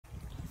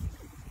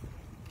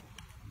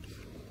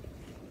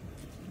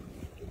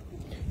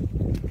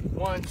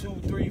1, 2,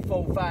 3,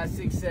 4, 5,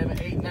 6,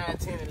 7, 8, 9,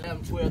 10,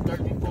 11, 12,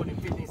 13, 14,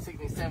 15,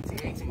 16, 17,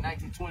 18,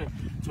 19, 20,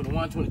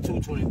 21,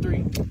 22,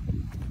 23,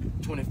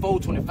 24,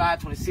 25,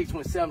 26,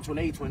 27,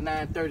 28,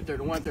 29, 30,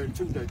 31,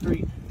 32,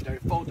 33,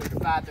 34,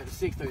 35,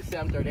 36,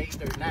 37, 38,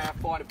 39,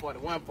 40,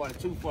 41,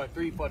 42,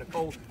 43,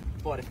 44,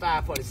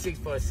 45, 46,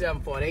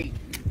 47, 48,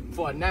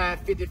 49,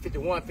 50,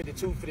 51,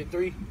 52,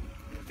 53,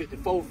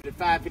 54,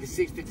 55,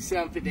 56,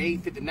 57,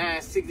 58,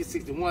 59, 60,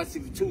 61,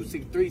 62,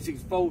 63,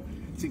 64,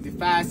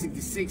 65,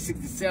 66,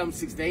 67,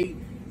 68,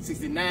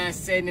 69,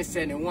 70,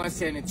 71,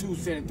 72,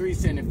 73,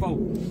 74,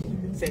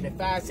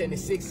 75,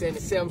 76,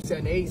 77,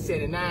 78,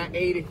 79,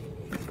 80,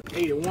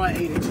 81,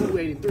 82,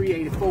 83,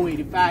 84,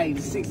 85,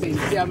 86,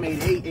 87,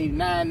 88,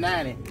 89,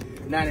 90,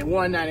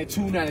 91,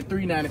 92,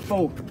 93,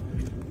 94,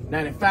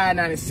 95,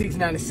 96,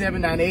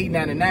 97, 98,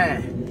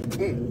 99,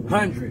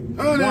 100.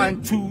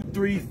 1, 2,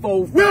 3,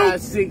 4,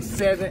 5, 6,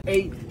 7,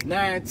 8,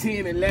 9,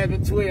 10,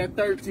 11, 12,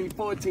 13,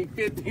 14,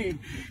 15,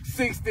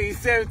 16,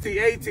 17,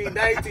 18,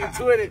 19,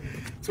 20,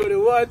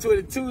 21,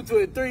 22,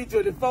 23,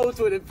 24,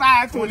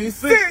 25,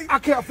 26. I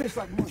can't fish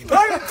like money.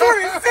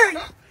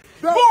 26.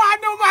 Boy, I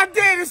know my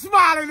daddy's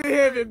smiling in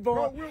heaven,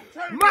 boy.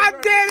 My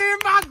daddy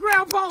and my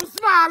grandpa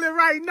smiling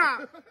right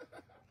now.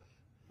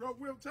 Bro,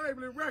 Will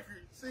Chamberlain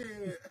record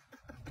said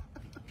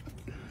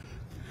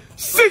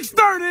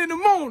 6:30 in the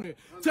morning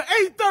to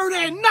 8:30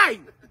 at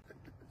night.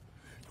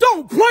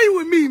 Don't play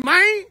with me,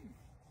 man.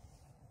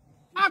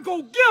 I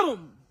go get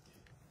them.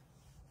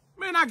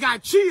 Man, I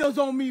got chills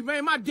on me,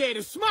 man. My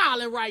daddy's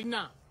smiling right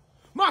now.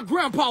 My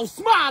grandpa's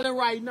smiling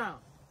right now.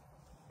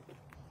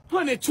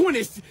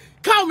 120,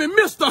 call me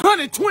Mr.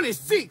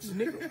 126,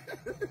 nigga.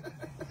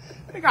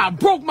 Nigga, I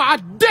broke my, I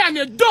damn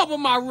near double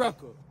my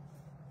record.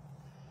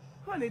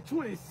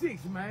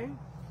 126, man.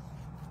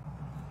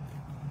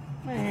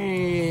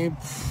 Man,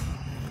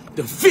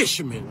 the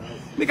fisherman.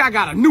 Nigga, I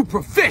got a new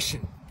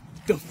profession.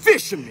 The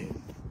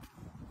fisherman.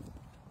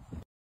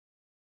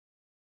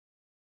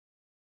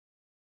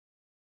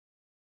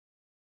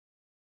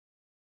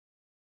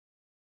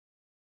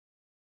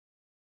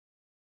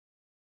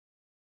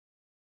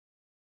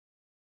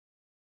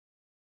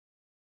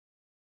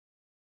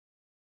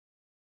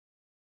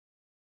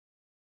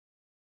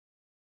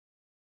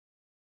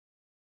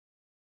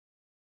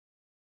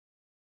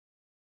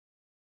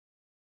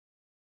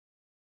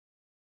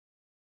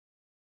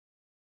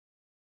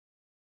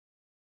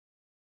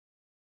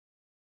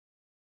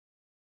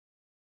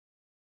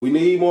 We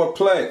need more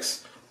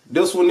plaques.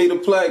 This one need a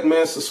plaque,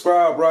 man.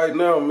 Subscribe right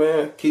now,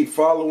 man. Keep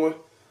following.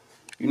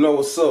 You know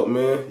what's up,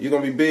 man. You're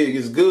going to be big.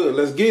 It's good.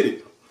 Let's get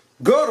it.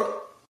 Gutter.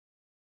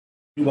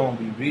 You going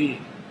to be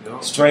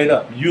big. Straight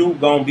up. You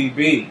going to be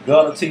big.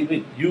 Gutter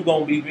TV. You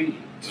going to be big.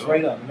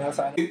 Straight up. And that's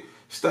how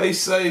Stay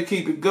safe.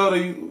 Keep it gutter.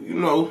 You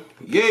know.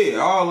 Yeah,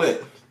 all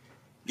that.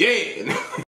 Yeah.